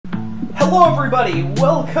Hello everybody,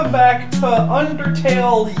 welcome back to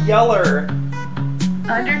Undertale Yellow.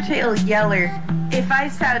 Undertale Yellow. If I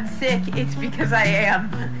sound sick, it's because I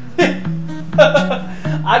am.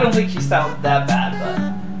 I don't think she sounds that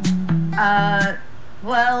bad,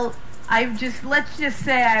 well, let's just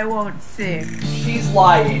say I won't sing. She's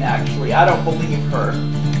lying, actually. I don't believe her.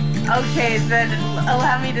 Okay, then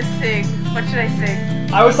allow me to sing. What should I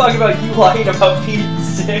sing? I was talking about you lying about being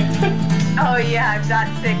sick. Oh yeah, I'm not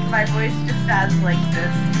sick. My voice just sounds like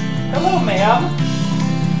this. Hello, ma'am.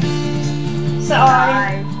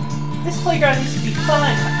 Sorry. This playground used to be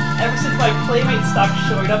fun. Ever since my playmates stopped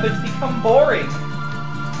showing up, it's become boring.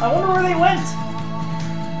 I wonder where they went.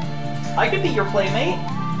 I could be your playmate.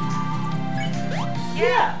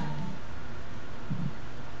 Yeah.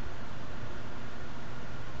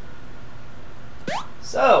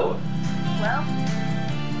 So. Well.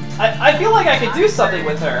 I feel like I could do something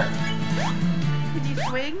with her. Can you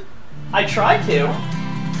swing? I tried to.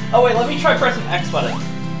 Oh wait, let me try pressing X button.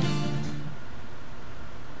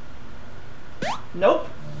 Nope.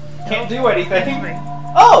 Can't do anything.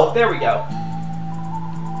 Oh, there we go.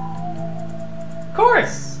 Of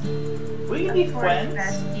course. We can be friends.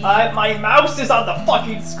 My mouse is on the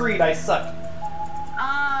fucking screen. I suck.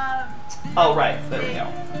 Oh right, there we go.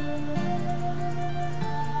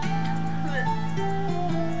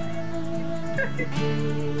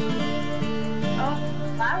 Oh,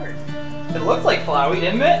 flowers. It looks like Flowey,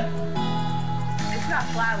 didn't it? It's not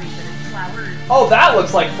Flowey, but it's flowers. Oh, that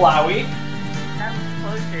looks like Flowey. That was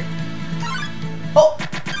closer. Oh!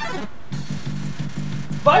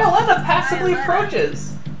 Violetta passively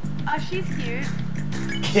approaches. Oh, she's cute.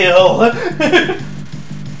 Kill.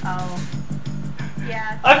 Oh.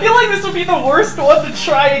 Yeah. I feel like this would be the worst one to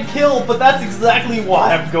try and kill, but that's exactly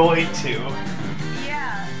why I'm going to.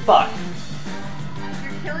 Yeah. Fuck.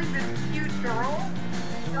 You're killing this cute girl?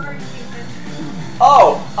 Sorry, Ethan.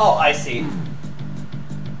 Oh, I see.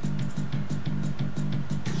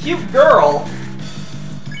 Cute girl?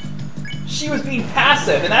 She was being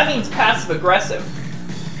passive, and that means passive-aggressive.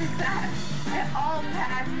 All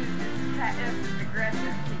passive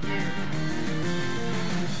aggressive to you.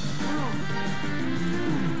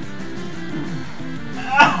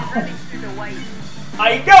 Running through the white.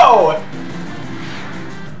 I know!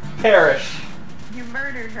 Perish. You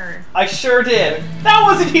murdered her. I sure did. That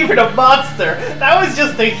wasn't even a monster. That was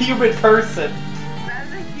just a human person. That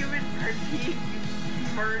was a human person you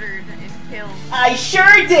murdered and killed. I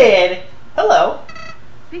sure did. Hello.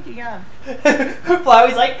 Speaking of.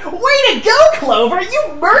 Flowey's like, way to go, Clover!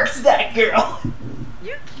 You murked that girl!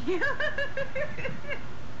 You cute.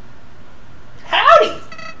 Howdy!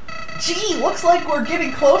 Gee, looks like we're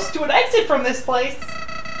getting close to an exit from this place.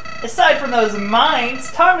 Aside from those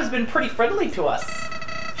mines, Tom has been pretty friendly to us.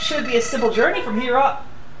 Should be a simple journey from here on.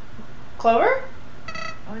 Clover?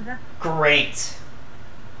 What was that? Great.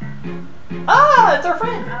 Ah, it's our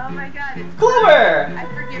friend. Oh my god, it's Clover! I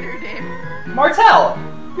forget her name. Martell!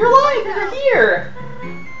 You're alive! You're here!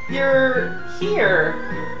 You're here.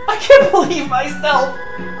 I can't believe myself!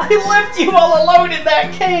 I left you all alone in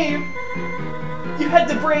that cave! You had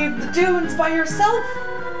to brave the dunes by yourself!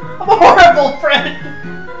 I'm a horrible friend!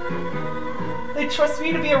 They trust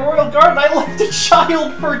me to be a royal guard and I left a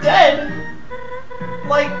child for dead!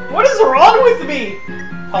 Like, what is wrong with me?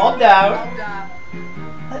 Calm down.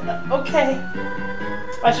 Okay.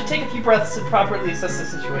 I should take a few breaths to properly assess the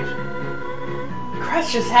situation.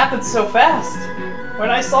 Crash just happened so fast. When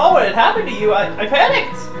I saw what had happened to you, I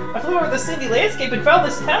panicked. I flew over the sandy landscape and found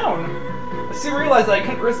this town. I soon realized that I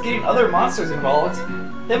couldn't risk getting other monsters involved.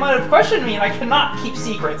 They might have questioned me and I cannot keep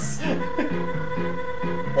secrets.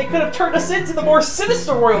 They could have turned us into the more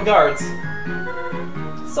sinister royal guards.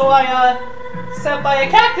 So I, sat by a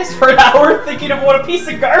cactus for an hour thinking of what a piece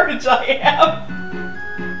of garbage I am.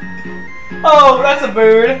 Oh, that's a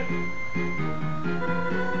mood.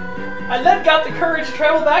 I then got the courage to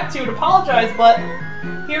travel back to you and apologize, but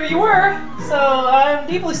here you were, so I'm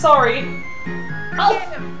deeply sorry.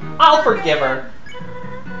 I'll forgive her.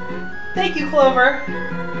 Thank you, Clover.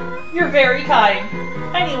 You're very kind.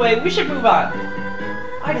 Anyway, we should move on.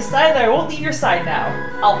 I decided that I won't leave your side now.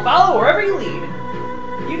 I'll follow wherever you lead.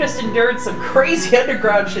 You just endured some crazy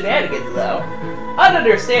underground shenanigans, though. I'd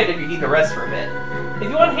understand if you need a rest for a bit. If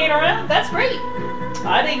you want to hang around, that's great.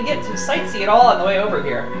 I didn't get to sightsee at all on the way over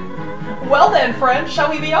here. Well then, friend, shall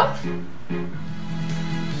we be off?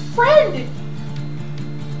 Friend!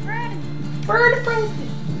 Bird friend!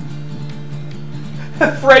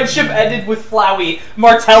 Friendship ended with Flowey.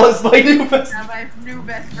 Martell is my new best friend. My new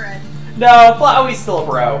best friend. No, Flowey's still a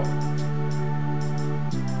bro.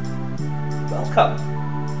 Welcome.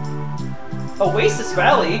 Oasis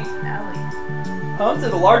Valley? Alley. Home to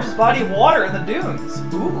the largest body of water in the dunes.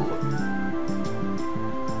 Ooh.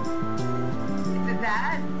 Is it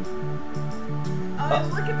that? Oh,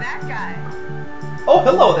 look at that guy. Oh,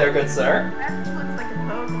 hello there, good sir. That looks like a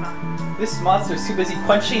Pokemon. This monster's too busy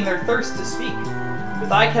quenching their thirst to speak.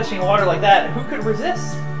 With eye-catching water like that, who could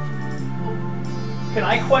resist? Can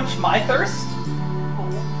I quench my thirst?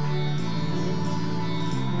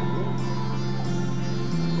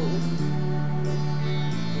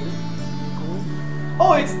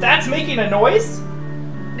 Oh, that's making a noise?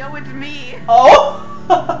 No, it's me. Oh!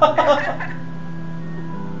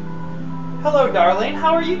 Hello, darling.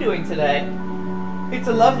 How are you doing today? It's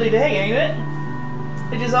a lovely day, ain't it?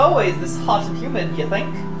 It is always this hot and humid, you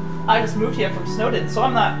think? I just moved here from Snowdon, so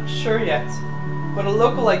I'm not sure yet. But a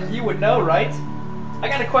local like you would know, right? I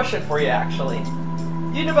got a question for you, actually.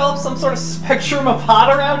 You developed some sort of spectrum of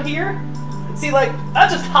hot around here? See, like, not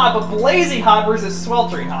just hot, but blazing hot versus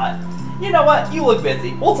sweltering hot. You know what? You look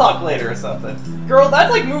busy. We'll talk later or something. Girl,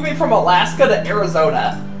 that's like moving from Alaska to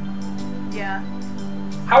Arizona. Yeah.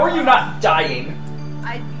 How are you not dying?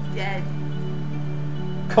 I'd be dead.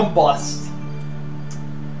 Combust.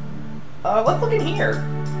 Let's look in here.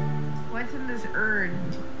 What's in this urn?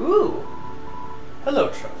 Ooh. Hello,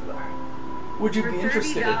 traveler. Would you For be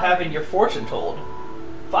interested in $30. having your fortune told?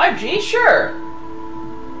 5G? Sure!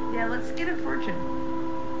 Yeah, let's get a fortune.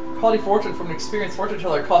 Quality fortune from an experienced fortune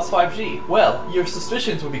teller costs 5G. Well, your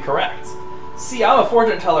suspicions would be correct. See, I'm a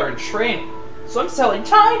fortune teller in training, so I'm selling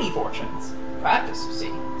tiny fortunes. Practice, you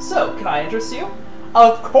see. So, can I interest you?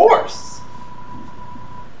 Of course!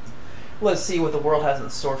 Let's see what the world has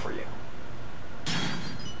in store for you.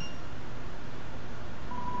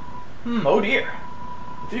 Oh dear.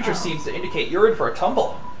 The future seems to indicate you're in for a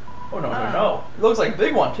tumble. Oh no, no, no. It looks like a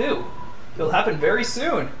big one, too. It'll happen very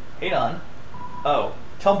soon. Hang on. Oh,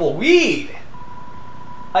 tumbleweed!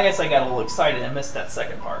 I guess I got a little excited and missed that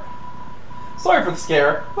second part. Sorry for the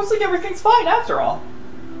scare. Looks like everything's fine after all.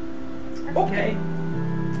 That's Okay.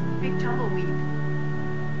 good. Big tumbleweed.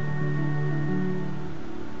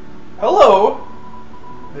 Hello!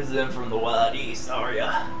 Visiting from the Wild East, are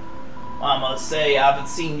ya? I must say, I haven't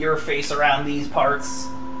seen your face around these parts.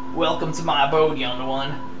 Welcome to my abode, young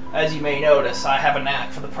one. As you may notice, I have a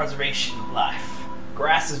knack for the preservation of life.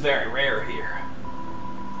 Grass is very rare here.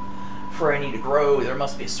 For any to grow, there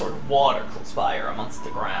must be a sort of water close by or amongst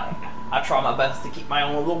the ground. I try my best to keep my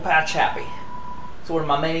own little patch happy. It's one of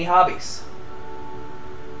my many hobbies.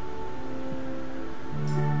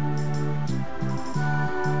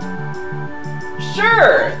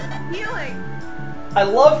 Sure! Healing! I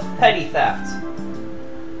love petty theft.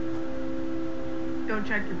 Don't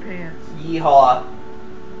check your pants. Yeehaw.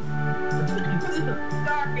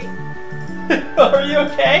 Sorry. Are you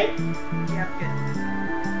okay? Yeah, I'm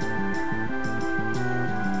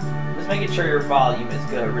Just making sure your volume is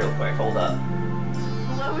good real quick. Hold up. good.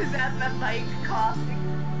 Flo is at the mic coughing.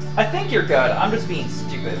 I think you're good. I'm just being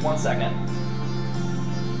stupid. 1 second.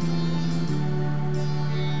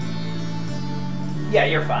 Yeah,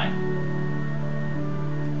 you're fine.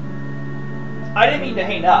 I didn't mean to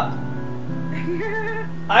hang up.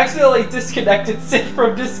 I accidentally disconnected Sid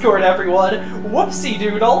from Discord, everyone. Whoopsie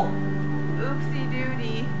doodle. Oopsie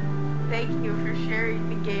doody. Thank you for sharing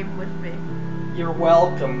the game with me. You're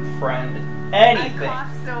welcome, friend. Anything. I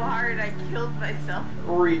coughed so hard I killed myself.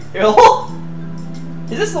 Real?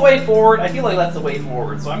 Is this the way forward? I feel like that's the way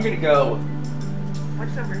forward, so I'm gonna go.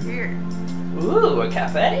 What's over here? Ooh, a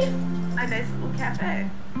cafe? A nice little cafe.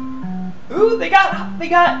 Ooh, they got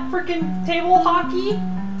freaking table hockey.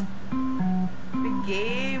 The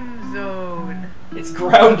game zone. It's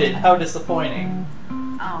grounded. How disappointing.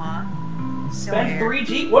 Aw. Spend No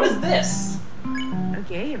 3G. What is this? A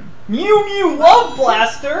game. Mew Mew Love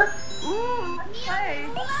Blaster. Ooh, play.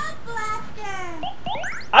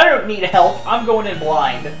 I don't need help. I'm going in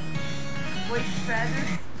blind. Wait,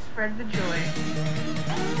 spread the joy.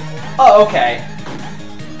 Oh, okay.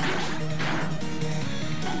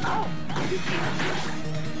 Oh.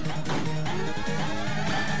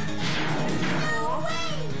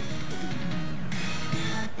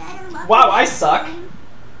 Wow, I suck.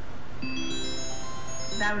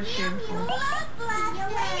 That was shameful.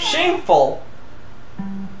 Shameful.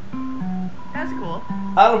 That's cool.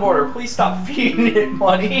 Out of order. Please stop feeding it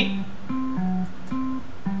money.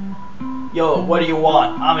 Yo, what do you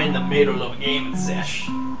want? I'm in the middle of a gaming sesh.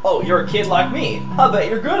 Oh, you're a kid like me. I bet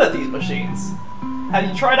you're good at these machines. Have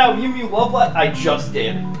you tried out Mew Mew Love Blaster? I just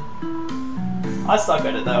did. I suck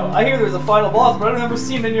at it though. I hear there's a final boss, but I've never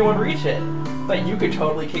seen anyone reach it. Bet you could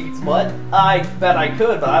totally kick its butt. I bet I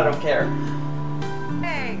could, but I don't care.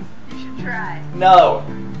 Hey, you should try. No.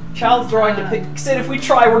 Child's drawing depicts it. If we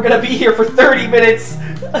try, we're gonna be here for 30 minutes.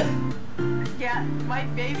 Yeah, might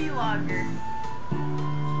maybe longer.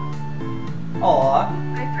 Aww.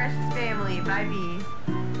 My precious family, by me.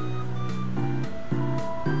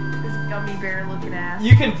 This gummy bear looking ass.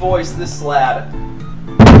 You can voice this lad.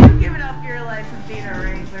 You've given up your life of being a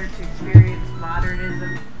wrangler to experience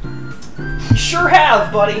modernism. You sure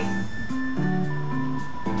have, buddy.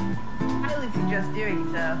 I highly suggest doing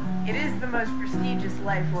so. It is the most prestigious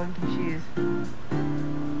life one can choose.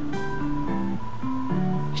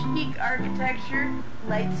 Chic architecture,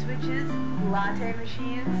 light switches, latte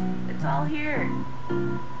machines, it's all here.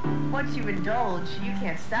 Once you indulge, you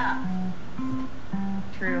can't stop.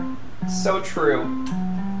 True. So true.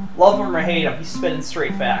 Love him or hate him, he's spitting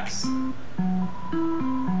straight facts.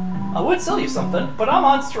 I would sell you something, but I'm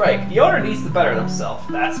on strike. The owner needs to better himself.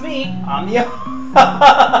 That's me. I'm the owner.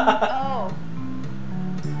 Oh.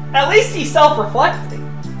 At least he's self-reflecting.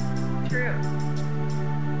 True.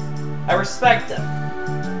 I respect him.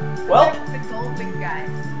 Well, Like the golden guy.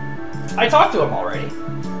 I talked to him already.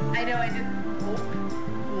 I know, I just...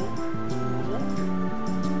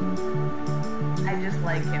 I just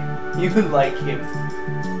like him. You like him.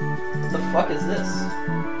 What the fuck is this?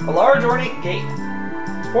 A large ornate gate.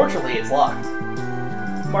 Fortunately, it's locked.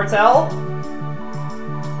 Martel?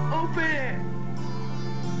 Open it!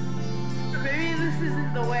 Maybe this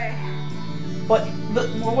isn't the way. But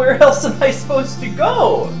where else am I supposed to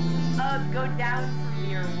go? Go down from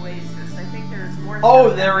your oasis. I think there's more.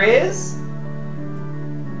 Oh, there is?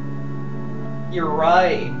 You're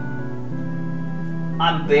right.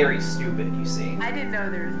 I'm very stupid, you see. I didn't know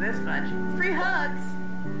there was this much. Free hugs!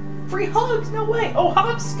 Free hugs? No way. Oh,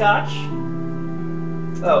 hopscotch.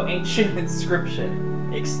 Oh, ancient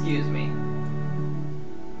inscription. Excuse me.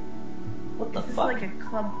 What the This is fuck? like a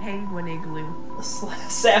Club Penguin igloo. The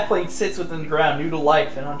sapling sits within the ground, new to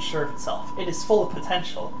life and unsure of itself. It is full of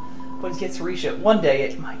potential, but it gets to reach it. One day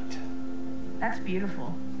it might. That's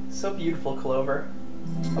beautiful. So beautiful, Clover.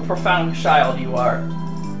 A profound child you are.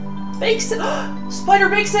 Bake sale! Spider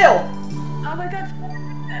bake sale! Oh my god,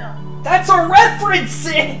 Undertale. That's a reference!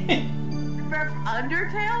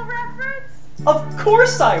 Undertale reference? Of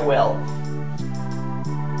course I will!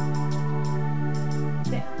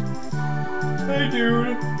 Hey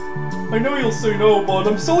dude, I know you'll say no, but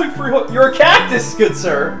I'm selling free You're a cactus, good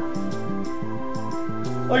sir!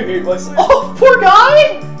 I hate myself. Oh, poor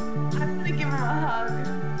guy! I'm gonna give him a hug.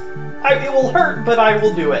 It will hurt, but I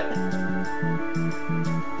will do it.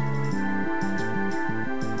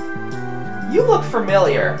 You look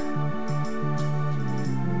familiar.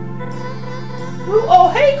 Ooh, oh,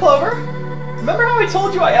 hey, Clover! Remember how I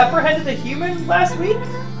told you I apprehended a human last week?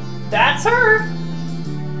 That's her!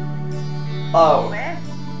 Oh. What?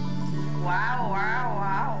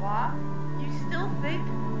 Wow. You still think?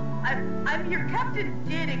 I'm your captain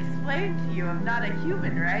did explain to you I'm not a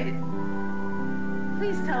human, right?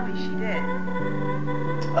 Please tell me she did.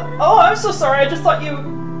 Oh, I'm so sorry, I just thought you...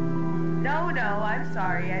 No, I'm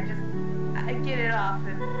sorry. I get it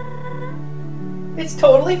often. It's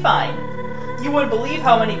totally fine. You wouldn't believe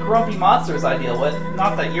how many grumpy monsters I deal with.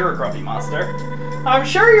 Not that you're a grumpy monster. I'm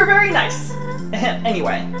sure you're very nice.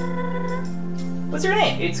 Anyway. What's your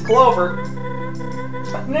name? It's Clover.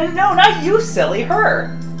 No, not you, silly.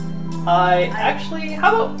 Her. Actually,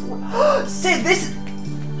 how about... Sid,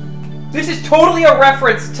 this is totally a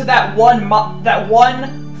reference to that one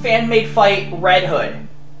fan-made fight, Red Hood.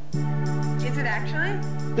 Is it actually?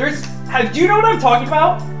 Do you know what I'm talking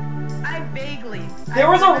about? I vaguely. There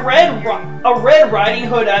was a Red Riding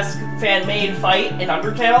Hood-esque fan-made fight in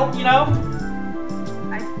Undertale, you know?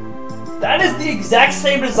 That is the exact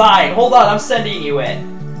same design. Hold on, I'm sending you it.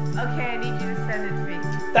 Okay, I need you to send it to me.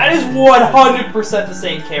 That is 100% the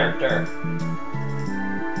same character.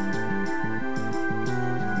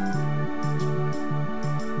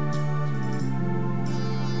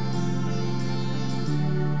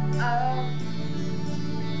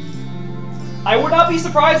 I would not be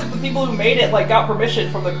surprised if the people who made it, got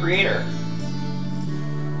permission from the creator.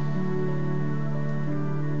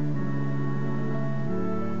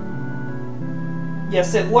 Yeah,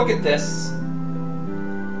 Sid, look at this.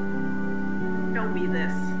 Show me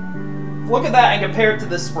this. Look at that and compare it to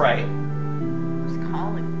this sprite. Who's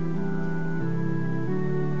calling?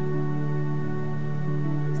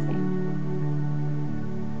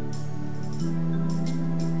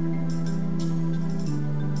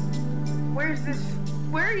 Where's this?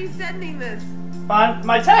 Where are you sending this? On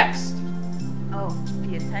my text. Oh,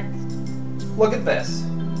 via text. Look at this.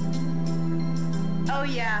 Oh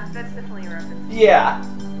yeah, that's definitely a reference. Yeah.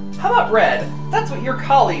 How about Red? That's what your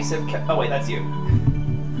colleagues have oh wait, that's you.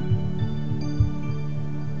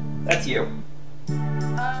 That's you.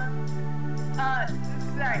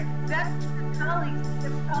 Sorry. That's your colleagues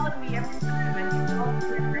kept calling me every time and you called me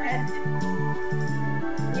apprehended.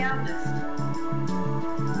 Be honest.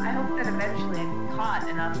 I hope that eventually I'm caught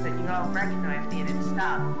enough that you all recognize me and it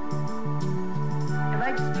stops. It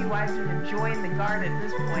might just be wiser to join the guard at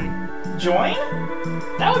this point. Join?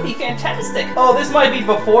 That would be fantastic. Oh, this might be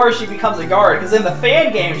before she becomes a guard, because in the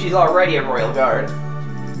fan game, she's already a royal guard.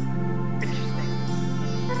 Interesting.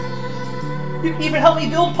 You can even help me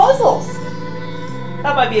build puzzles.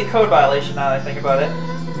 That might be a code violation now that I think about it.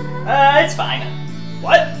 It's fine.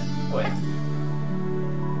 What? Wait.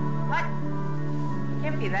 What?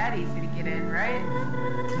 Can't be that easy to get in, right?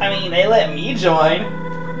 I mean, they let me join.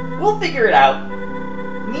 We'll figure it out.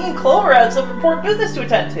 Me and Clover have some important business to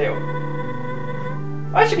attend to.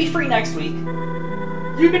 I should be free next week.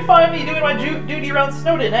 You can find me doing my duty around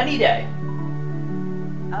Snowdon any day.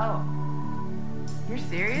 Oh. You're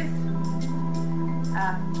serious?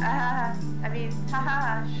 I mean,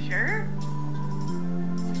 haha, sure?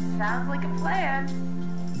 Sounds like a plan.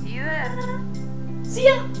 See you then. See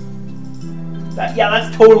ya! Yeah,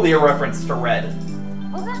 that's totally a reference to Red.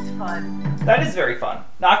 Well, that's fun. That is very fun.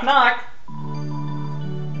 Knock knock!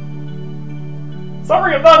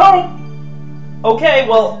 Sorry, I'm not home! Okay,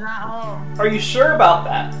 well, Not home. are you sure about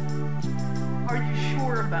that? Are you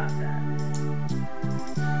sure about that?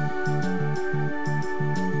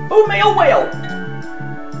 Oh, male whale!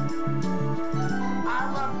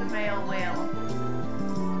 I love the male whale.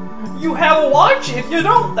 You have a watch? If you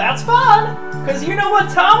don't, that's fine. Cause you know what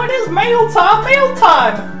time it is? Mail time, mail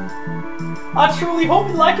time! I truly hope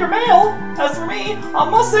you like your mail. As for me, I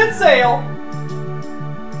must set sail.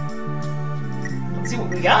 Let's see what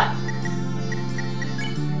we got.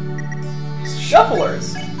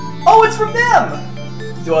 Shufflers. Oh, it's from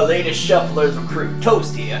them! To our latest Shufflers recruit,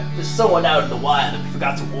 Toast here. There's someone out in the wild that we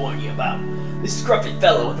forgot to warn you about. This scruffy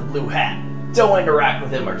fellow with a blue hat. Don't interact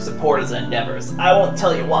with him or support his endeavors. I won't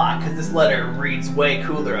tell you why, because this letter reads way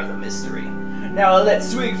cooler as a mystery. Now I'll let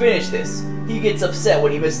Swig finish this. He gets upset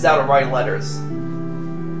when he misses out on writing letters.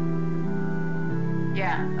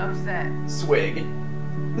 Yeah, upset. Swig.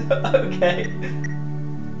 Okay.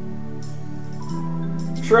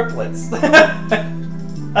 Triplets.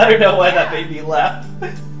 I don't know why that made me laugh.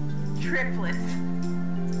 Triplets.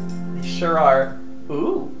 They sure are.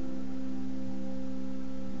 Ooh.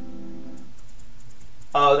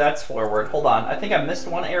 Oh, that's forward. Hold on. I think I missed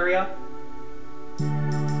one area.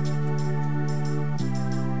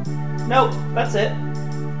 Nope, that's it.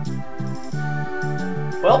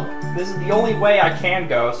 Well, this is the only way I can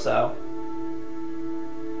go, so...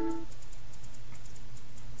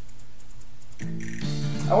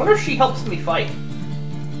 I wonder if she helps me fight.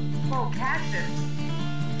 Oh, Cactus.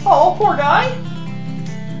 Oh, poor guy!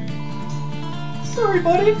 Sorry,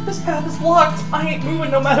 buddy. This path is blocked. I ain't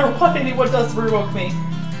moving no matter what anyone does to provoke me.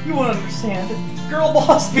 You won't understand. Girl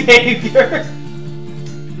boss behavior.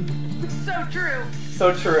 So true.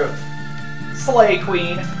 So true. Slay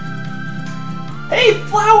queen. Hey,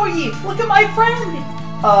 Flowey! Look at my friend!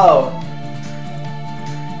 Oh.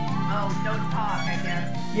 Oh, don't talk, I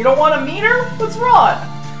guess. You don't want to meet her? What's wrong?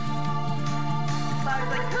 So I was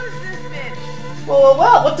like, who's this bitch? Well,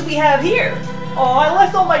 what do we have here? Oh, I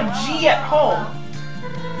left all my G at home.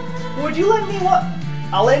 Would you lend me one?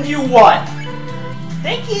 I'll lend you one.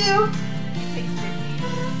 Thank you!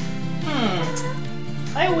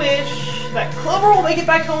 I wish that Clover will make it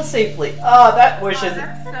back home safely. That wish is...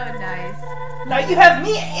 That's so nice. Now you have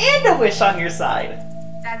me and a wish on your side.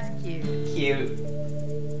 That's cute. Cute.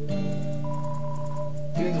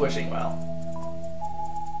 Dude's wishing well.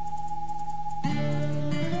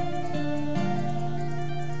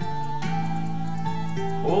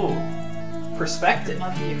 Ooh. Perspective.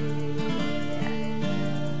 Love you.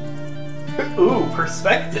 Yeah. Ooh,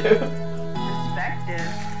 perspective. Perspective.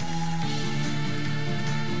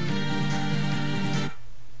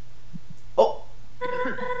 Oh.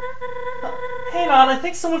 Hang on, I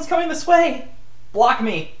think someone's coming this way. Block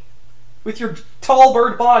me. With your tall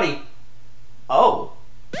bird body. Oh.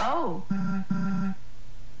 Oh.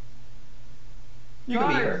 You can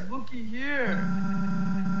be here. Looky here.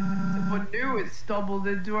 If I knew it stumbled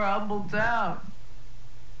into our humble town.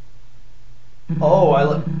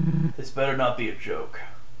 Oh, This better not be a joke.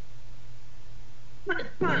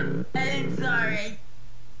 I'm sorry.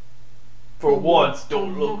 For once,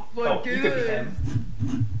 don't look. like Oh, you could be it. him.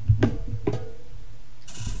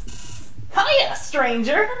 Hiya,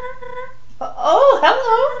 stranger! Oh,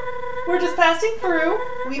 hello! We're just passing through.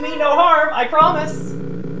 We mean no harm, I promise.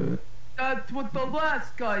 That's what the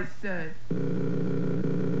last guy said.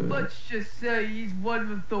 Let's just say he's one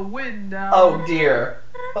with the wind now. Oh dear.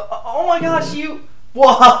 Oh my gosh, you... Whoa!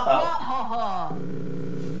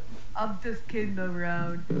 I'm just kidding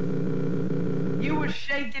around. You were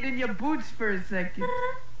shaking in your boots for a second.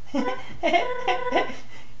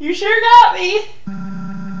 You sure got me!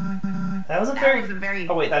 That wasn't That very...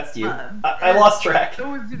 Oh wait, that's you. uh, I lost track. That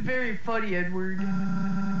was very funny, Edward.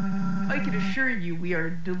 I can assure you we are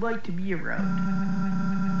a delight to be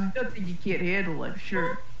around. Nothing you can't handle, I'm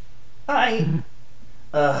sure. Why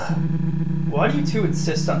do you two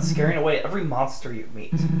insist on scaring away every monster you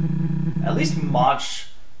meet? At least Monch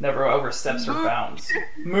never oversteps her bounds.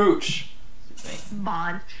 Mooch. Excuse me.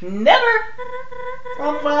 Bond. Never!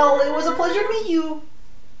 Well, it was a pleasure to meet you,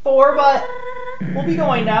 Thor, but we'll be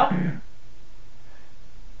going now.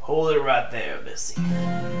 Hold it right there, Missy.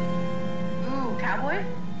 Ooh, cowboy?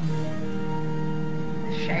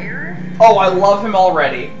 The sheriff? Oh, I love him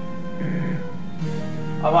already.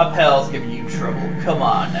 Oh, my pal's giving you trouble. Come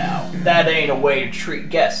on now. That ain't a way to treat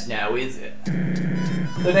guests now, is it?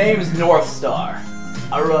 The name's North Star.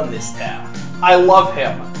 I run this town. I love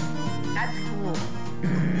him. That's cool.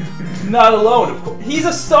 Not alone, of course. He's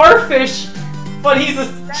a starfish, but he's a...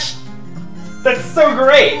 That's so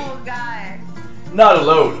great. Cool guy. Not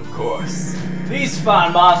alone, of course. These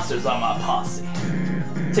fine monsters are my posse.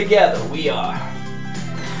 Together we are...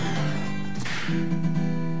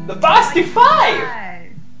 the Feisty Five!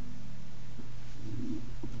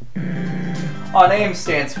 Our name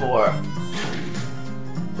stands for...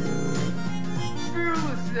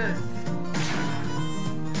 Fearlessness.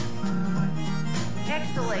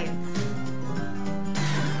 Excellence.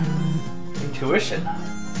 Intuition.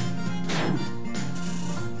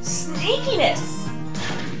 Sneakiness!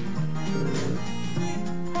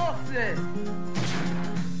 Toughness.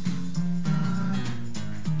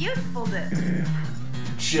 Usefulness.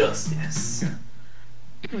 Justice.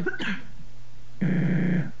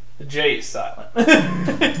 The J is silent.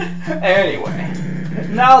 Anyway,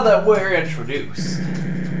 now that we're introduced,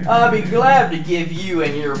 I'll be glad to give you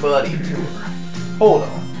and your buddy a tour. Hold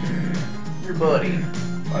on. Your buddy,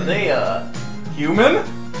 are they, human?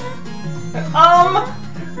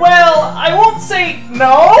 Well, I won't say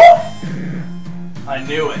no! I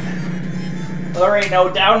knew it. There ain't no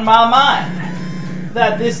doubt in my mind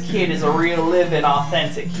that this kid is a real living,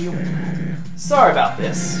 authentic human. Sorry about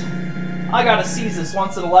this. I gotta seize this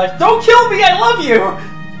once in a life. Don't kill me, I love you!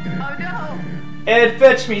 Oh no! And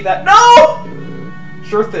fetch me that. No!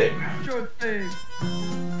 Sure thing. Sure thing.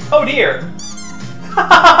 Oh dear.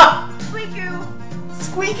 Squeakoo!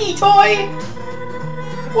 Squeaky toy!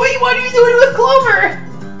 Wait, what are you doing with Clover?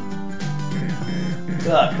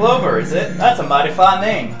 Clover, is it? That's a mighty fine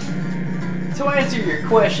name. To answer your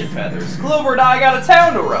question, Feathers, Clover and I got a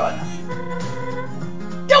town to run.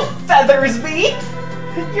 Don't feathers me!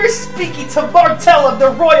 You're speaking to Martell of the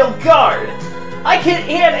Royal Guard! I can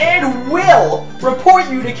and will report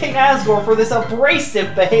you to King Asgore for this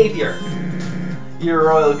abrasive behavior. You're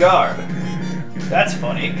Royal Guard. That's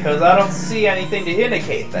funny, because I don't see anything to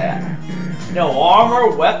indicate that. No armor,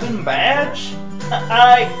 weapon, badge?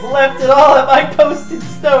 I left it all at my post in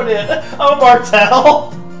Snowden. Oh,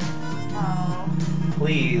 Martell! Oh.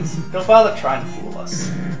 Please, don't bother trying to fool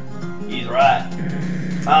us. He's right.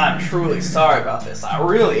 I'm truly sorry about this, I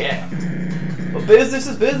really am. But business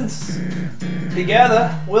is business.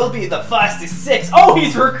 Together, we'll be the Feisty Six. Oh,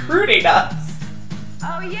 he's recruiting us!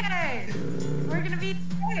 Oh yay! We're gonna be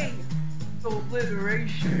big!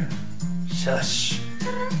 Alliteration. Shush.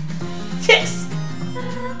 Tix!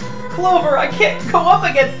 Clover, I can't go up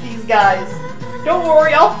against these guys. Don't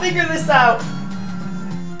worry, I'll figure this out.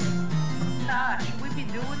 Should we be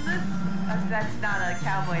doing this? That's not a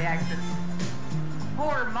cowboy accent.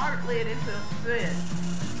 Poor Martlet is a sin.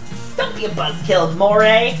 Don't be a buzzkill,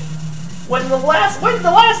 Moray. When's the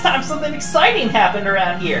last time something exciting happened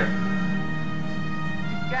around here?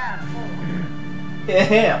 God,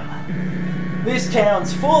 Ahem. This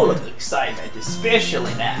town's full of excitement,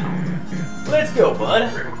 especially now. Let's go, bud.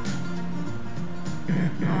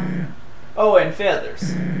 Oh, and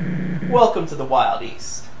Feathers. Welcome to the Wild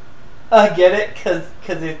East. Get it? Cause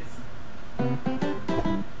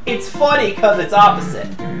it's funny cause it's opposite.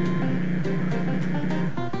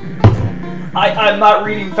 I'm not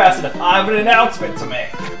reading fast enough. I have an announcement to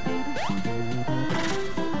make.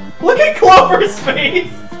 Look at Clover's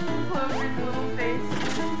face! Clover's little face.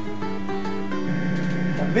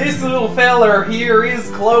 This little feller here is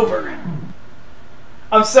Clover.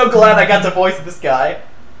 I'm so glad I got to voice this guy.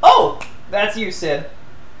 Oh! That's you, Sid.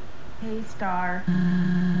 Hey, Star.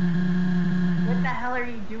 What the hell are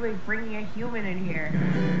you doing bringing a human in here?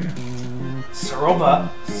 Saroba,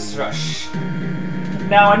 shush.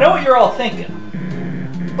 Now, I know what you're all thinking.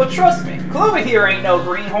 But trust me, Clover here ain't no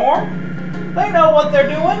greenhorn. They know what they're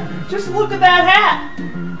doing. Just look at that hat.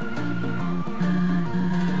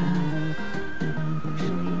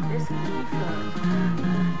 Actually, this could be fun.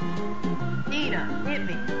 Nina, hit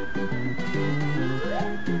me.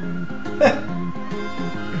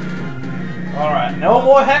 Alright, no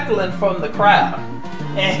more heckling from the crowd.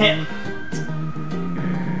 And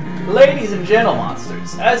ladies and gentle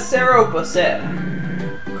monsters, as Saropa said,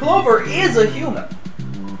 Clover is a human.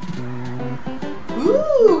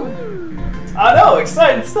 Ooh! I know,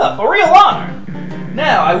 exciting stuff, a real honor.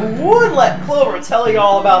 Now, I would let Clover tell you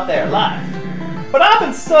all about their life, but I've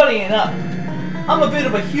been studying up. I'm a bit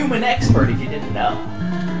of a human expert if you didn't know.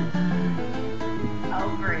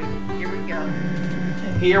 Oh, great. Here we go.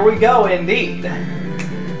 Here we go, indeed.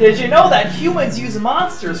 Did you know that humans use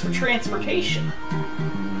monsters for transportation?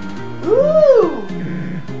 Ooh!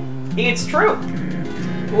 It's true.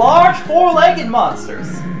 Large four-legged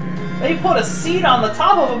monsters. They put a seat on the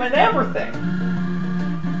top of them and everything.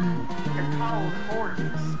 They're called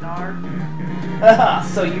horses, Star. Haha,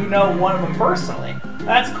 so you know one of them personally.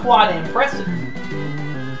 That's quite impressive.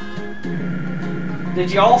 Did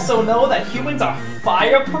you also know that humans are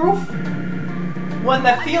fireproof? When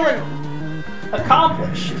they're feeling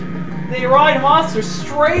accomplished, they ride monsters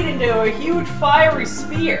straight into a huge fiery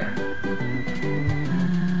spear.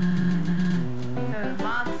 The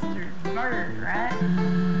monsters burn, right?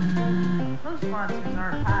 Most monsters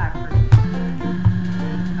aren't fireproof.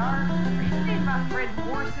 Are you saying my friend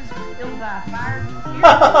horses was killed by a fire?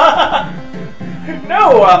 No,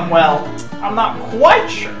 well, I'm not quite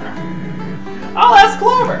sure. I'll ask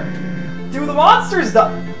Clover. Do the monsters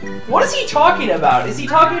What is he talking about? Is he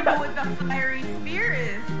talking about... what the fiery spear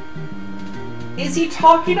is. Is he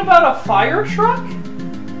talking about a fire truck?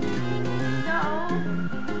 No.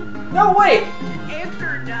 No, wait.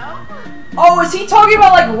 Answer no. Oh, is he talking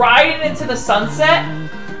about, like, riding into the sunset?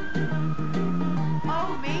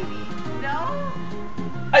 Oh, maybe. No?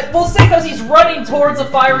 We'll say because he's running towards a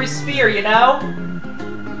fiery spear, you know?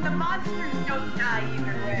 The monsters don't die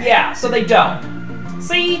either way. Yeah, so they don't.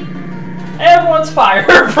 See? Everyone's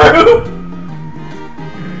fireproof!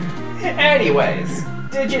 Anyways,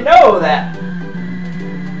 did you know that...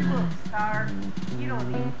 Look, Star, you don't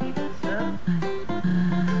need to keep this up.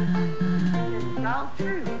 It's all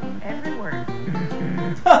true. Every word.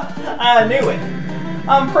 I knew it.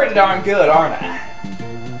 I'm pretty darn good, aren't I?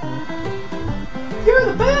 You're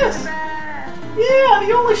the best! Yeah,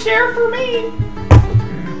 the only sheriff for me!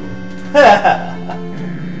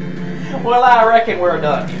 Well, I reckon we're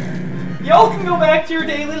done here. Y'all can go back to your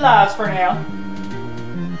daily lives for now.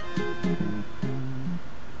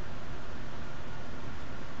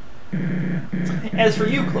 As for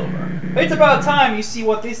you, Clover, it's about time you see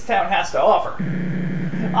what this town has to offer.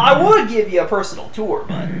 I would give you a personal tour,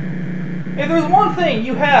 but if there's one thing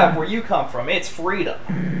you have where you come from, it's freedom.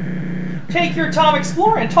 Take your time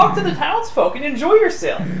exploring, talk to the townsfolk, and enjoy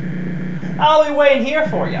yourself. I'll be waiting here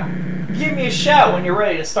for you. Give me a shout when you're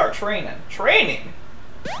ready to start training. Training?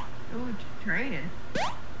 Ooh, training.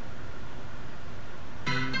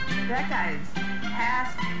 That guy's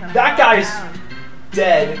past. That guy's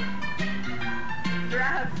dead.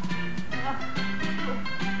 Drive.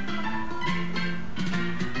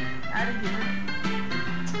 Out of here.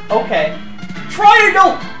 Okay.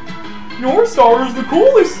 Triangle! Your star is the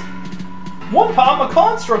coolest! One time a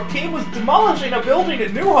construct team was demolishing a building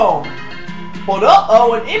at New Home. But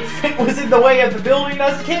uh-oh, an infant was in the way of the building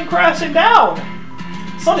as it came crashing down.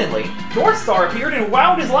 Suddenly, Northstar appeared and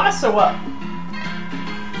wound his lasso up.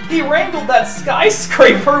 He wrangled that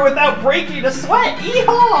skyscraper without breaking a sweat.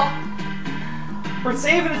 Yeehaw! For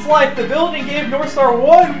saving its life, the building gave Northstar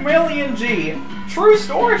 1 million G. True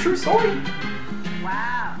story, true story.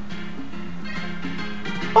 Wow.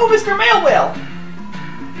 Oh, Mr. Mailwhale!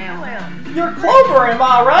 Mailwhale. You're Clover, am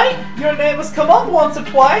I right? Your name has come up once or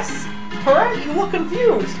twice. Alright, you look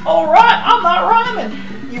confused. Alright, I'm not rhyming.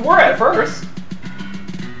 You were at first.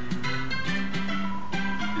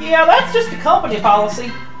 Yeah, that's just a company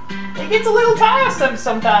policy. It gets a little tiresome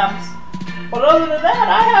sometimes. But other than that,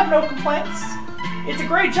 I have no complaints. It's a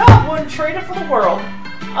great job, wouldn't trade it for the world.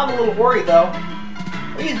 I'm a little worried though.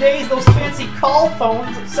 These days, those fancy call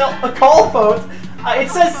phones, it says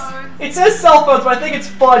cell phones, but I think it's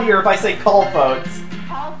funnier if I say call phones.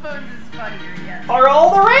 Call phones is funnier, yes. Are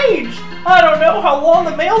all the rage. I don't know how long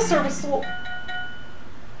the mail service will...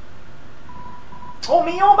 Oh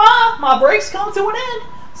me, oh my break's come to an end.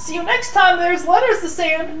 See you next time there's letters to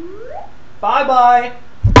send. Bye-bye.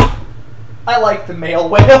 I like the mail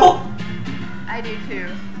whale. I do too.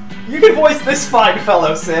 You can voice this fine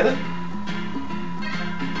fellow, Sid. It'll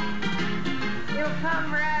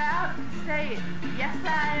come right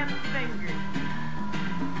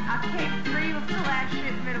I came free with the last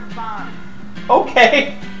shipment of bombs.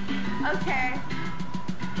 Okay. Okay.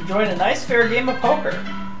 Enjoying a nice fair game of poker.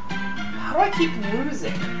 How do I keep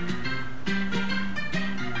losing?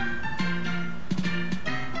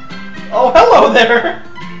 Oh, hello there!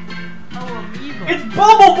 Oh, Amoeba. It's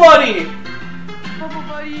Bubble Buddy! Bubble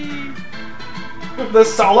Buddy. The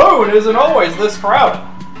saloon isn't always this crowded.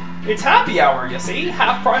 It's happy hour, you see,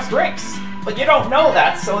 half-price drinks. But you don't know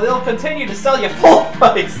that, so they'll continue to sell you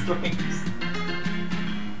full-price drinks.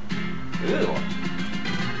 Ooh.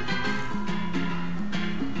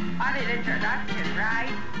 Funny introduction, right?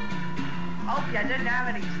 Hope you didn't have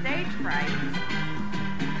any stage fright.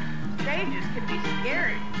 Stages can be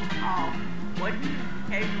scary. Oh, wouldn't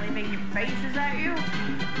occasionally making faces at you?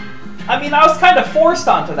 I mean, I was kind of forced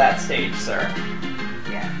onto that stage, sir.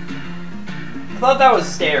 Yeah. I thought that was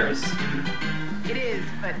stairs. It is,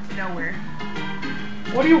 but to nowhere.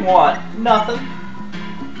 What do you want? Nothing.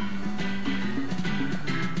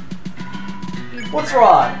 What's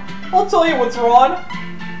wrong? I'll tell you what's wrong.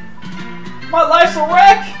 My life's a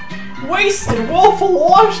wreck! Wasted, woeful,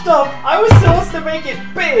 washed up. I was supposed to make it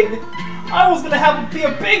big. I was gonna be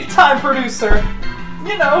a big-time producer.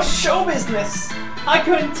 You know, show business. I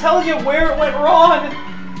couldn't tell you where it went wrong.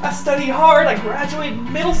 I studied hard, I graduated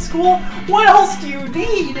middle school. What else do you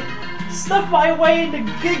need? Snuck my way into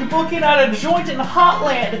gig booking at a joint in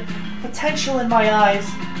Hotland. Potential in my eyes.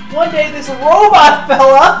 One day this robot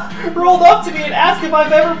fella rolled up to me and asked if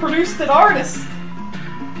I've ever produced an artist.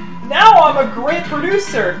 Now I'm a great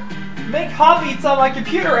producer. Make hot beats on my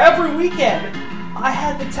computer every weekend. I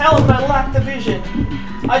had the talent but I lacked the vision.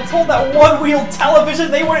 I told that one-wheel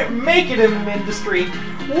television they wouldn't make it in the industry.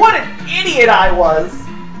 What an idiot I was.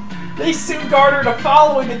 They soon garnered a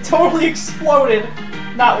following that totally exploded.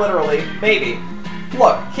 Not literally, maybe.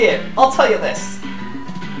 Look, kid, I'll tell you this.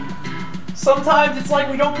 Sometimes it's like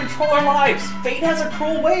we don't control our lives. Fate has a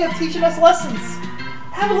cruel way of teaching us lessons.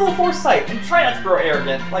 Have a little foresight and try not to grow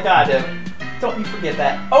arrogant like I do. Don't you forget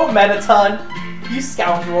that. Oh, Mettaton, you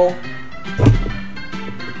scoundrel.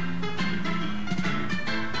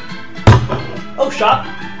 Oh, shot.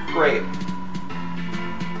 Great.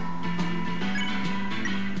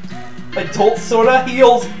 Adult soda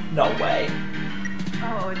heals? No way.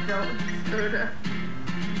 Oh, adult soda.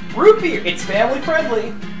 Root beer. It's family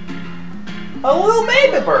friendly. A little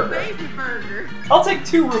baby burger. Baby burger. I'll take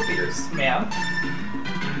 2 root beers, ma'am.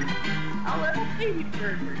 A little baby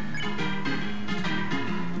burger.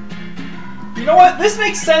 You know what? This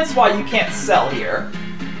makes sense why you can't sell here.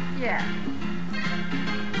 Yeah.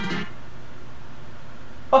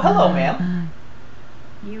 Oh, hello, ma'am.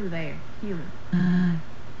 You there, human.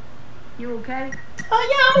 You okay?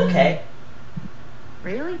 Oh, yeah, I'm okay.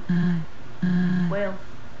 Really? Well,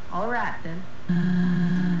 alright then.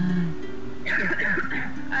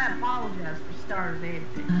 I apologize for Star's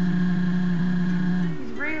antics.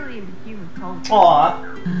 He's really into human culture.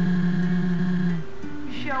 Aw.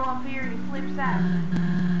 You show up here and he flips out.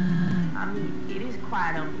 I mean, it is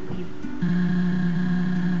quite unbelievable.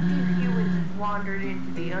 These humans have wandered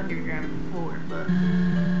into the underground before, but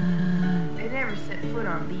they never set foot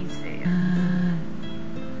on these sands.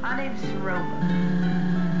 My name's Saroma.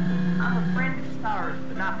 I'm a friend of Star's,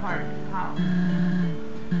 but not part of his policy.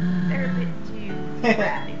 They're a bit too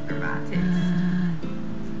ratty for my taste.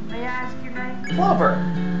 May I ask your name? Clover.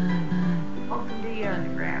 Welcome to the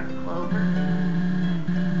underground, Clover.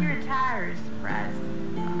 Your attire is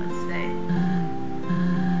surprising, I must say.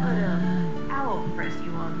 But, I won't press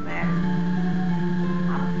you on the matter.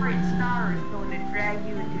 I'm afraid Star is going to drag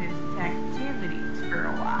you into his activities for a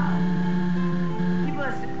while. You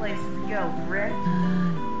must have places to go, correct?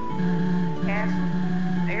 Castle?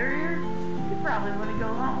 Barrier? You probably want to go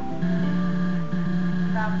home.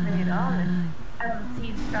 If I'm being honest, I haven't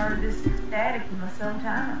seen Star this ecstatic in some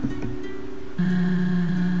time.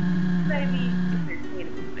 Maybe if they're kid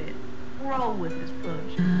a bit, roll with his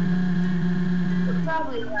punch. It'll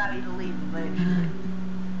probably allow you to leave eventually.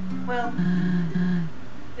 Well,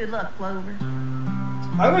 good luck, Clover.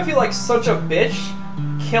 I'm gonna feel like such a bitch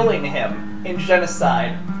killing him in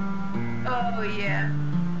genocide. Oh, yeah.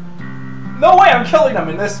 No way I'm killing him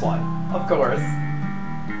in this one, of course.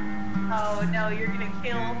 Oh, no, you're gonna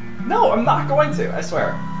kill him? No, I'm not going to, I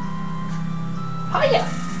swear. Hiya!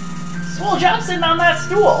 Swole job sitting on that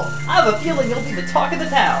stool. I have a feeling you'll be the talk of the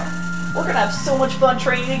town. We're gonna have so much fun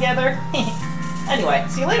training together. Anyway,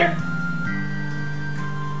 see you later.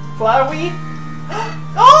 Flowerweed?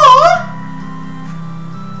 Aww!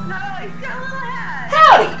 No, he's got a little hat.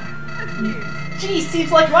 Howdy! That's cute. Gee,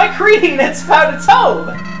 seems like my creating has found its home.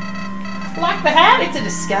 Like the hat, it's a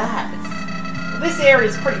disguise. this area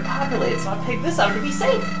is pretty populated, so I picked this up to be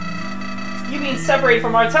safe. You being separated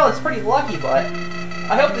from Undertale is pretty lucky, but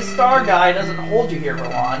I hope the star guy doesn't hold you here for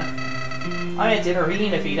long. I had to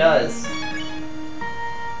intervene if he does.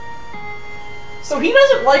 So he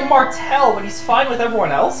doesn't like Martell, but he's fine with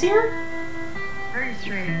everyone else here? Very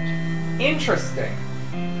strange. Interesting.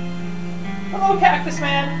 Hello, Cactus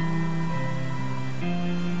Man.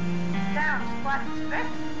 Sounds quite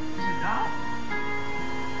expected, is it not?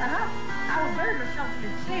 I would bury myself in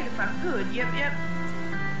insane if I could. Yep.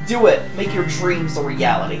 Do it. Make your dreams a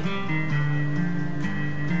reality.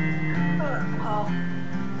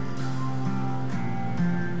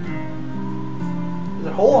 There's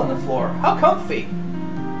a hole in the floor. How comfy.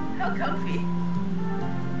 How comfy.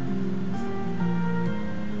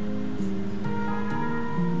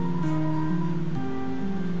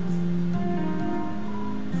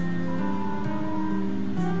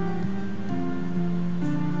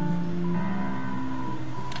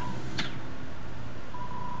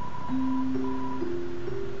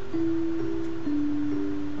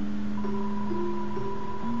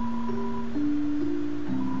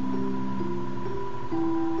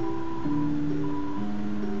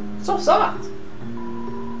 So soft.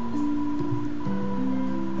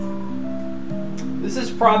 This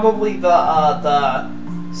is probably the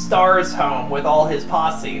Star's home with all his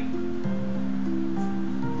posse.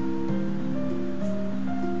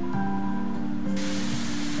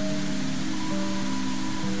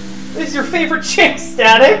 This is your favorite chick,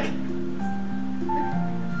 Static?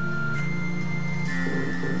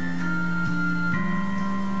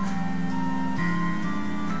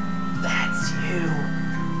 That's you.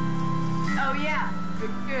 Oh yeah,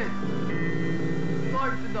 good.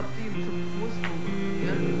 Sorry for not being so forceful,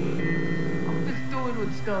 yeah? I'm just doing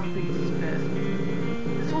what Star thinks is best.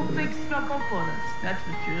 This whole thing snuck up on us, that's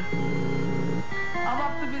for sure. I'm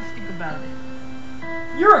optimistic about it.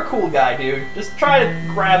 You're a cool guy, dude. Just try to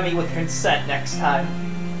grab me with consent next time.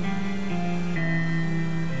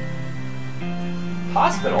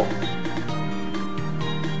 Hospital?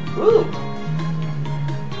 Ooh.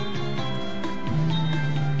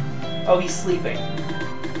 Oh, he's sleeping.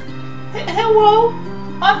 Hello?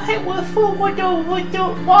 I'm hit with the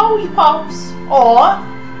lollipops. Aw.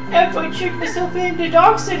 After I checked myself in, the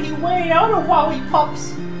doc said he ran out of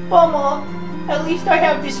lollipops. Bummer. At least I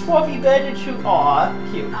have this fluffy bed to chew. Aw,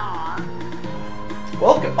 cute.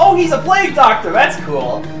 Welcome. Oh, he's a plague doctor. That's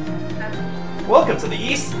cool. Welcome to the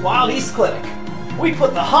Wild East Clinic. We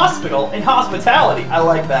put the hospital in hospitality. I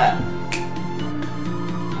like that.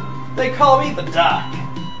 They call me the doc.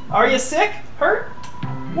 Are you sick? Hurt?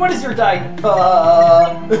 What is your diagnosis?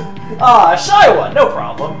 Shy one. No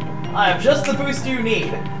problem. I have just the boost you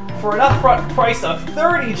need. For an upfront price of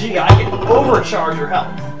 30G, I can overcharge your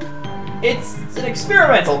health. It's an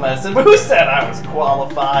experimental medicine, but who said I was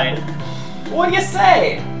qualified? What do you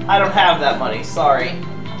say? I don't have that money, sorry.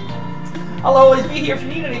 I'll always be here if you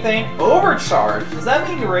need anything. Overcharge? Does that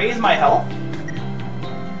mean you raise my health?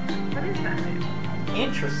 What is that mean?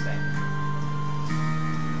 Interesting.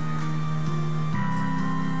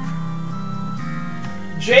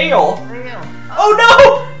 Jail? Oh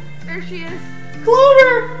no! There she is.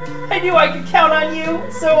 Clover! I knew I could count on you,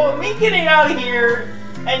 so me getting out of here...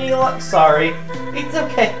 Any luck? Sorry. It's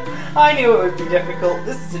okay. I knew it would be difficult.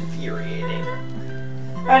 This is infuriating.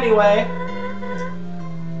 Anyway.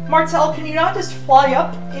 Martell, can you not just fly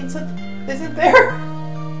up into... Isn't there?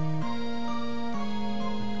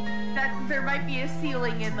 There might be a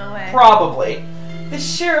ceiling in the way. Probably.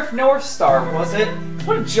 This Sheriff Northstar, was it?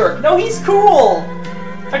 What a jerk. No, he's cool!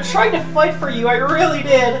 I tried to fight for you, I really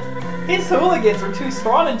did. His hooligans were too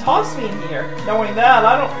strong and tossed me in here. Knowing that,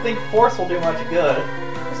 I don't think force will do much good.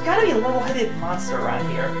 There's gotta be a level-headed monster around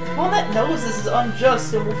here. One that knows this is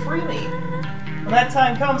unjust and will free me. When that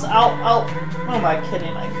time comes, I'll... Who am I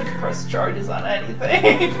kidding? I could press charges on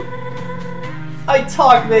anything. I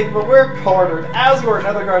talk big, but we're cornered. Asgore and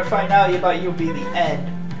other guard find out about you'll be the end.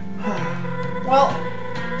 Well,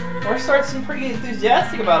 Northstar seemed pretty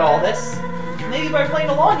enthusiastic about all this. Maybe by playing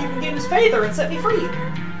along you can gain his favor and set me free.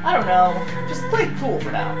 I don't know. Just play it cool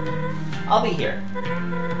for now. I'll be here.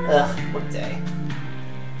 Ugh, what a day.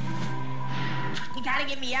 You gotta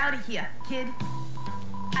get me out of here, kid.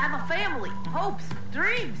 I have a family, hopes,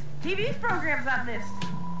 dreams, TV programs I missed.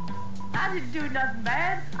 I didn't do nothing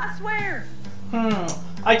bad, I swear.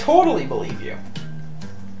 I totally believe you.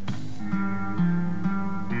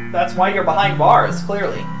 That's why you're behind bars,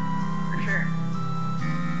 clearly. For sure.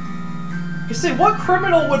 You said, what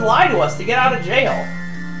criminal would lie to us to get out of jail?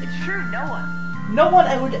 It's true, no one. No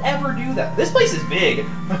one would ever do that. This place is big.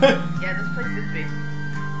 Yeah, this place is big.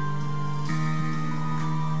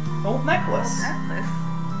 Old necklace. Necklace.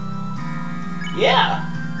 Yeah.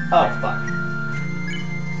 Oh, fuck.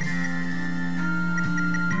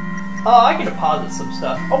 Oh, I can deposit some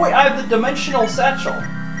stuff. Oh, wait, I have the dimensional satchel.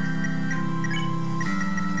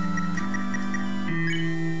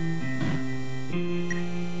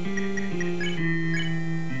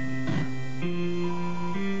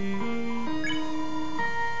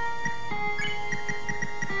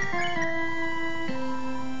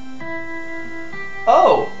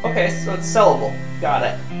 Oh, okay, so it's sellable. Got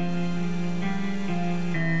it.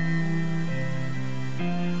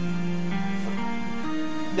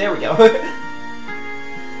 There we go.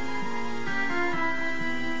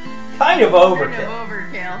 Kind of overkill. Kind of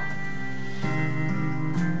overkill.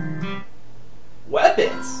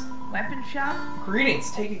 Weapons. Weapon shop?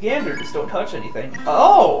 Greetings, take a gander, just don't touch anything.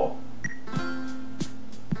 Oh!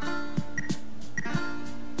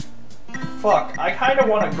 Fuck, I kinda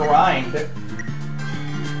wanna grind.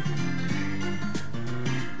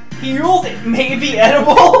 Heals, it may be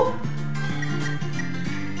edible?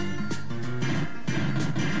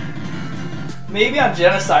 Maybe on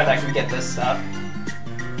Genocide I can get this stuff.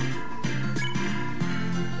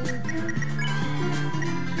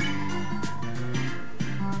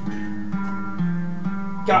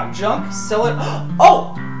 Got junk? Sell it.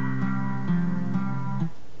 Oh!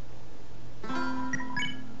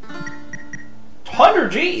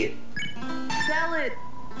 $100G! Sell it!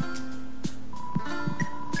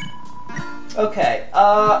 Okay,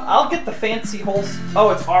 I'll get the fancy holes.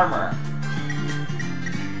 Oh, it's armor.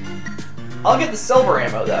 I'll get the silver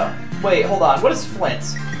ammo, though. Wait, hold on. What is flint?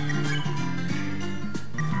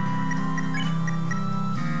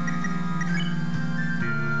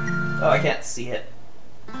 Oh, I can't see it.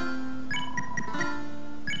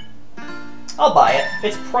 I'll buy it.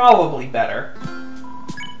 It's probably better.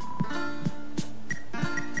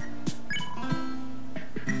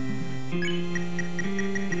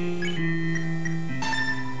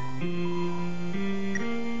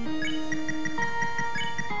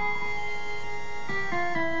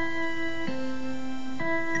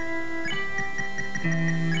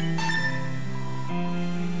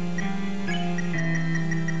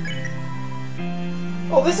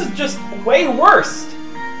 Oh, this is just way worse!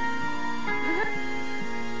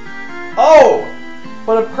 Oh!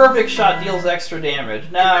 But a perfect shot deals extra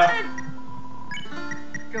damage. Now...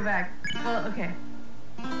 Go back. Well, okay.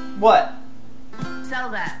 What? Sell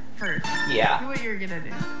that first. Yeah. Do what you're gonna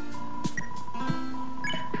do.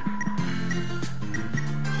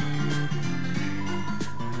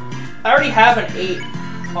 I already have an 8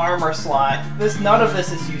 armor slot. None of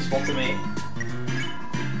this is useful to me.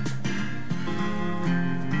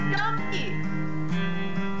 Dummy!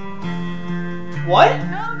 What?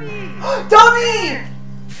 Dummy! Dummy!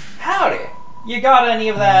 Howdy. You got any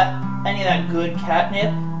of that good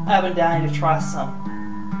catnip? I've been dying to try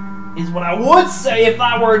some. Is what I would say if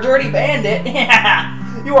I were a dirty bandit.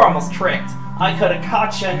 You were almost tricked. I could have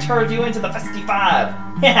caught you and turned you into the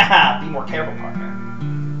 55. Be more careful, partner.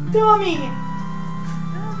 Dummy!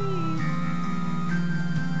 Dummy!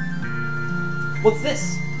 What's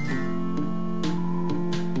this?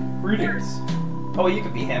 Greetings. Oh, you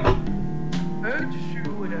could be him. To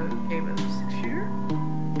shoot with a game of 6-shooter.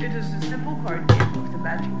 It is a simple card game with a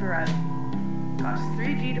matching variety. Costs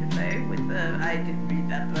 3G to play with the... I didn't read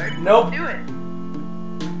that part. Nope. Do it.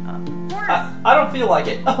 Horse! I don't feel like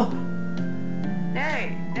it. Oh.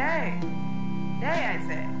 Nay, nay. Nay, I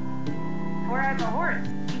say. For I'm a horse,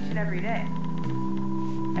 each and every day.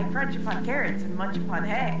 I crunch upon carrots and munch upon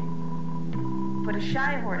hay. But a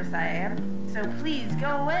shy horse I am, so please go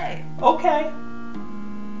away. Okay.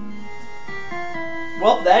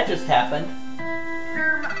 Well, that just happened.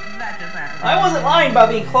 That just happened. I wasn't lying about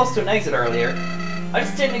being close to an exit earlier. I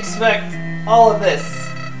just didn't expect all of this.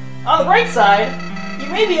 On the bright side, you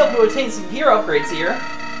may be able to attain some gear upgrades here.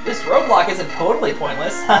 This roadblock isn't totally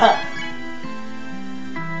pointless.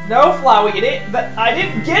 No, Flowey, I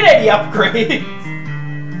didn't get any upgrades.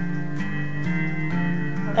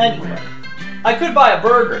 Anyway, I could buy a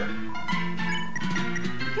burger.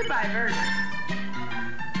 Goodbye, bird.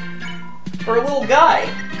 For a little guy.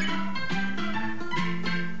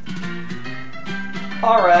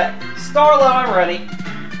 Alright. Starlo, I'm ready.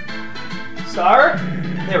 Star?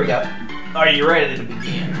 There we go. Are you ready to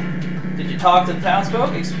begin? Did you talk to the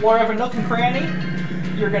townsfolk? Explore every nook and cranny?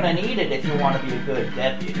 You're gonna need it if you want to be a good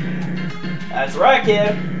deputy. That's right,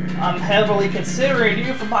 kid. I'm heavily considering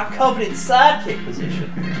you for my coveted sidekick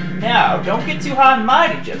position. Now, don't get too high and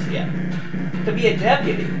mighty just yet. To be a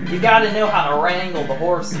deputy, you gotta know how to wrangle the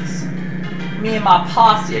horses. Me and my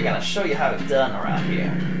posse are gonna show you how it's done around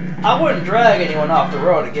here. I wouldn't drag anyone off the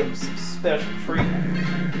road to give them some special treatment.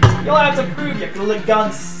 You'll have to prove your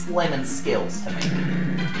gun-slinging skills to me.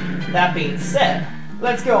 That being said,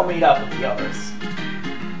 let's go meet up with the others.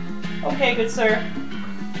 Okay, good sir.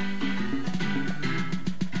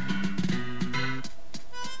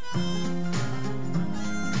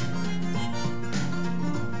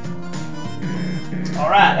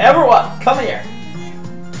 Alright, everyone, come here.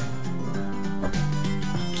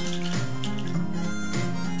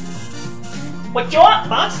 What you want,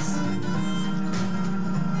 boss?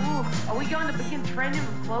 Ooh, are we going to begin training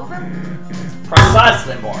with Clover?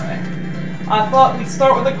 Precisely, Moray. I thought we'd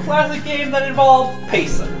start with a classic game that involved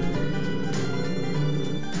pacing.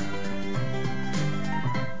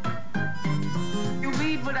 You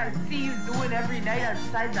mean what I see you doing every night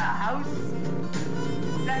outside the house?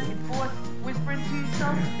 Back and forth, whispering to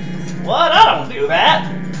yourself? What? I don't do that.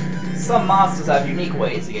 Some monsters have unique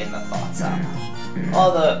ways of getting their thoughts out.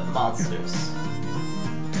 Other monsters.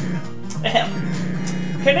 Ahem.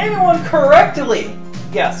 Can anyone correctly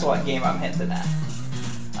guess what game I'm hinting at?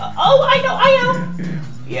 Oh, I know!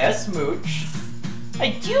 Yes, Mooch.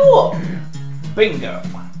 A duel! Bingo.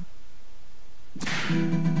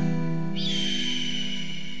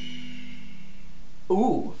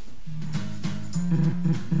 Ooh.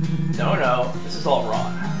 No, this is all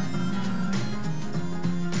wrong.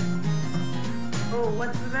 Oh,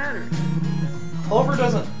 what's the matter? Clover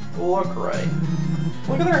doesn't look right.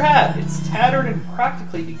 Look at their hat. It's tattered and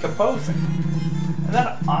practically decomposing. And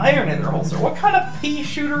that iron in their holster. What kind of pea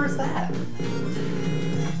shooter is that?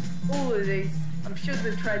 Oh, Ace. I'm sure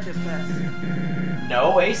they tried their best.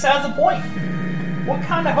 No, Ace has a point. What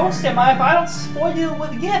kind of host am I if I don't spoil you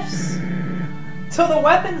with gifts? To the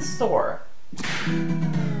weapons store.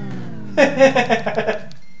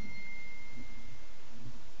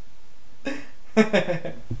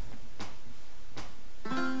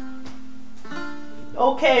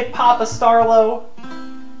 Okay, Papa Starlo.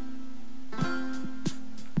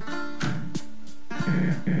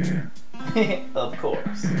 Of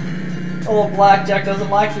course. Old Blackjack doesn't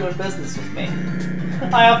like doing business with me.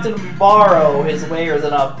 I often borrow his wares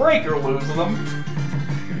and break or lose them.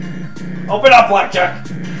 Open up, Blackjack!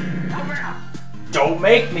 Open up! Don't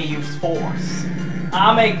make me use force.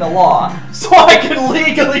 I make the law so I can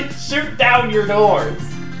legally shoot down your doors.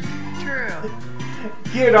 True.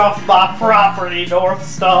 Get off my property, North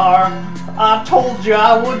Star. I told you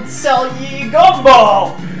I wouldn't sell ye a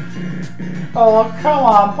gumball. Oh, come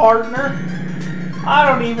on, partner. I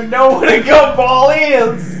don't even know what a gumball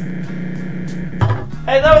is.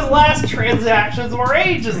 Hey, those last transactions were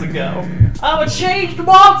ages ago. I'm a changed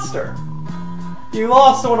monster. You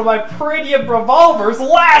lost one of my prettiest revolvers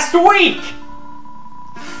last week.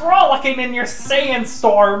 Frolicking in your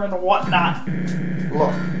sandstorm and whatnot.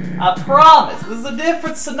 Look, I promise, this is a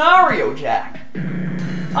different scenario, Jack.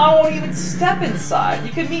 I won't even step inside.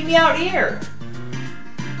 You can meet me out here.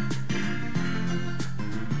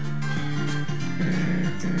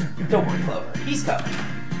 Don't worry, Clover. He's coming.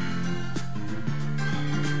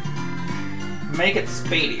 Make it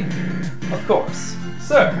speedy. Of course.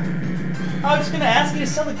 Sir, I was gonna ask you to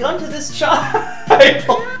sell a gun to this child.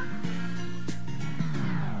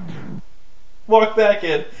 Walk back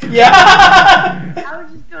in. Yeah! I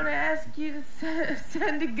was just gonna ask you to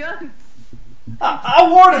send a gun. I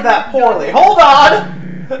worded that poorly. Hold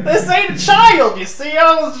on! This ain't a child, you see?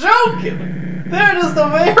 I was joking. They're just a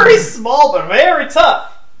very small but very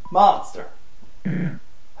tough monster.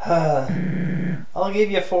 I'll give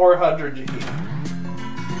you 400 G.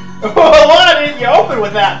 Why didn't you open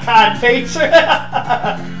with that kind patron?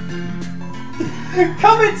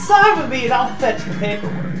 Come inside with me and I'll fetch the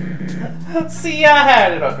paperwork. See, I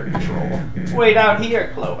had it under control. Wait out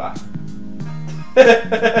here, Clover.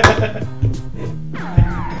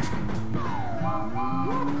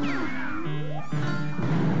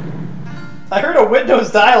 I heard a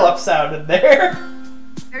Windows dial-up sound in there.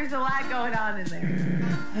 There's a lot going on in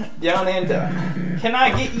there. Done and done. Can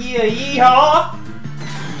I get ye a yeehaw?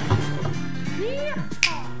 Yeah.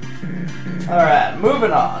 Alright,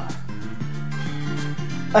 moving on.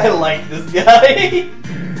 I like this guy.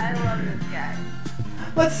 I love this guy.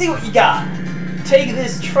 Let's see what you got. Take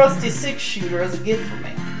this trusty six-shooter as a gift from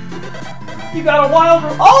me. You got a wild...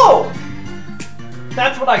 Oh!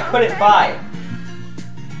 That's what I couldn't buy.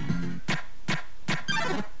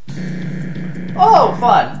 Oh,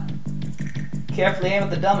 fun. Carefully aim at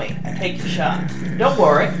the dummy and take your shot. Don't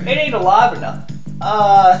worry, it ain't alive or nothing.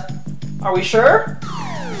 Are we sure? Oh,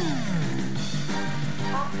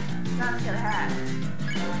 not gonna happen.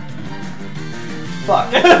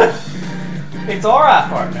 Fuck. It's alright,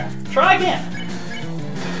 partner. Try again.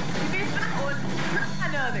 Give me that one. Try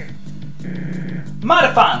another.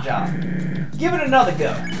 Mighty fine job. Give it another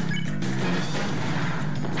go.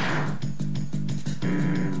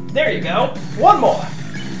 There you go. One more.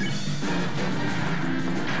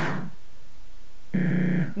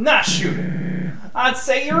 Nice shooting. I'd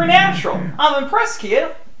say you're a natural. I'm impressed,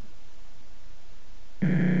 kid.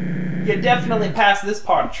 You definitely passed this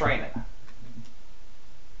part of training.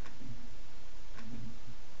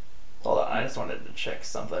 Hold on, I just wanted to check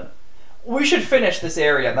something. We should finish this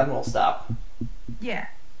area, then we'll stop. Yeah.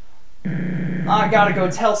 I gotta go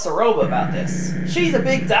tell Saroba about this. She's a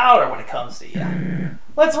big doubter when it comes to you.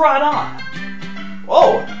 Let's ride on.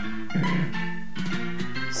 Whoa.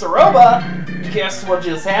 Saroba, guess what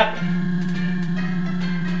just happened?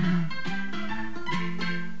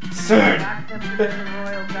 Sir. Locked up in the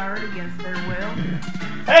royal guard against their will.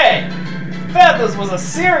 Hey! Feathers was a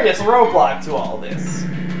serious roadblock to all this.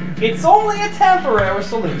 It's only a temporary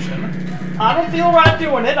solution. I don't feel right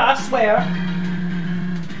doing it, I swear.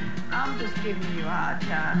 I'm just giving you a hard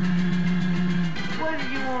time. What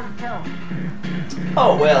did you want to tell me?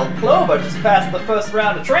 Oh well, Clover just passed the first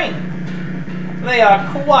round of training. They are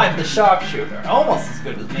quite the sharpshooter, almost as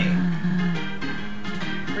good as me.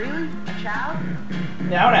 Really? A child?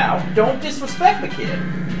 Now, don't disrespect the kid.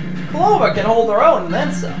 Clover can hold her own and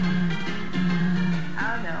then some.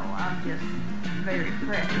 I know, I'm just very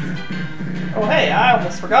impressed. Oh hey, I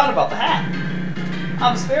almost forgot about the hat.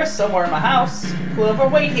 I'm spare somewhere in my house. Clover,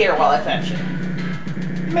 wait here while I fetch it.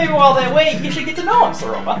 Maybe while they wait, you should get to know him,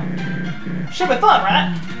 Saroba. Should be fun,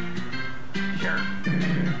 right? Sure.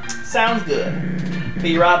 Sounds good.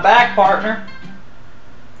 Be right back, partner.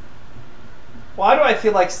 Why do I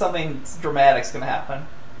feel like something dramatic's gonna happen?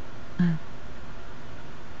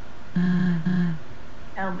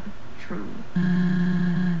 Tell me, true.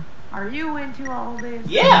 Are you into all this?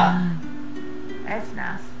 Yeah! That's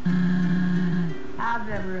nice. I've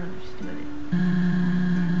never understood it.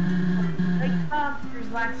 Make monsters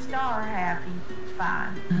like Star happy, it's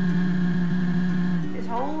fine. This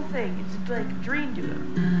whole thing is like a dream to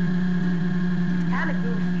him. It's kind of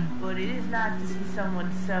goofy, but it is nice to see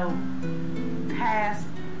someone so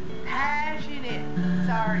passionate.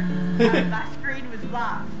 Sorry, my screen was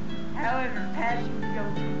blocked. However, passion can go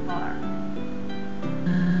too far.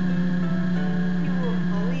 You wouldn't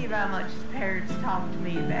believe how much his parents talked to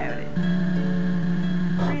me about it.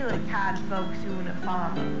 Really kind folks who own a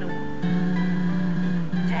farm up north.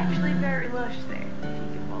 It's actually very lush there, if you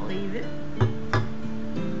can believe it.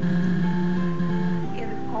 Yeah,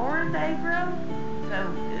 the corn they grow, so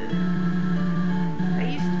good. I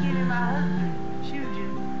used to give him my husband,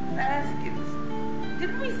 Shujin, baskets.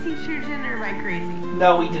 Didn't we see Shujin, or am I crazy?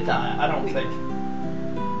 No, we did not. I don't think.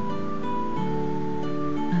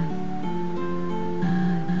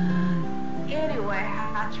 Anyway,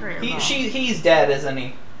 I trail off. He's dead, isn't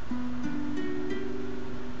he?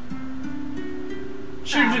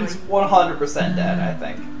 Shujin's 100% dead, I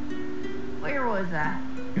think. Where was I?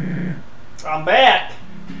 I'm back.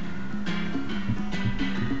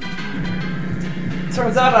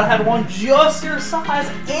 Turns out I had one just your size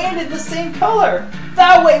and in the same color.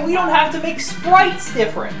 That way we don't have to make sprites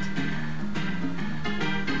different.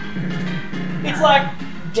 It's like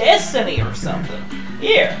destiny or something.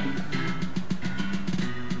 Here.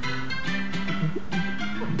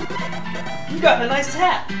 You got a nice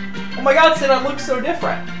hat. Oh my god, Sid, I look so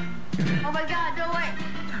different. Oh my god, no way!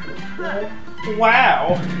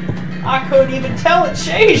 Wow. I couldn't even tell it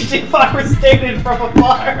changed if I were standing from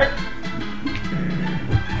afar.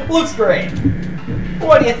 Looks great.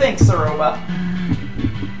 What do you think, Saroba?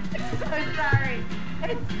 I'm so sorry.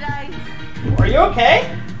 It's nice. Are you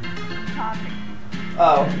okay? Coughing.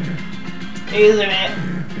 Oh. Isn't it?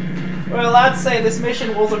 Well, I'd say this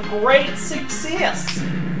mission was a great success.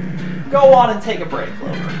 Go on and take a break,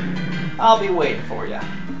 Clover. I'll be waiting for you.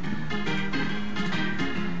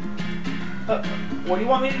 What do you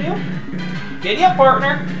want me to do? Giddy up,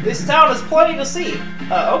 partner. This town has plenty to see.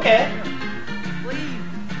 Okay. Please.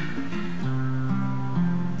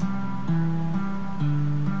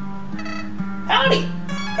 Howdy.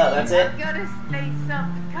 Oh, that's it? I'm gonna say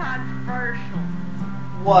something controversial.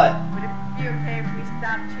 What? Would it be okay if we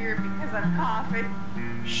stopped here because I'm coughing?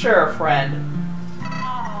 Sure, friend.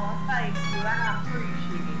 Oh, thank you. I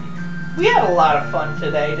appreciate it. We had a lot of fun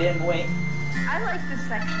today, didn't we? I like this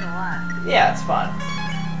section a lot. Yeah, it's fun.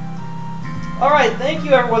 Alright, thank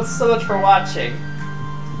you everyone so much for watching.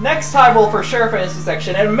 Next time we'll for sure finish the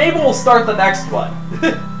section, and maybe we'll start the next one.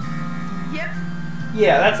 Yep.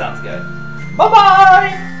 Yeah, that sounds good.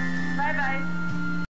 Bye-bye!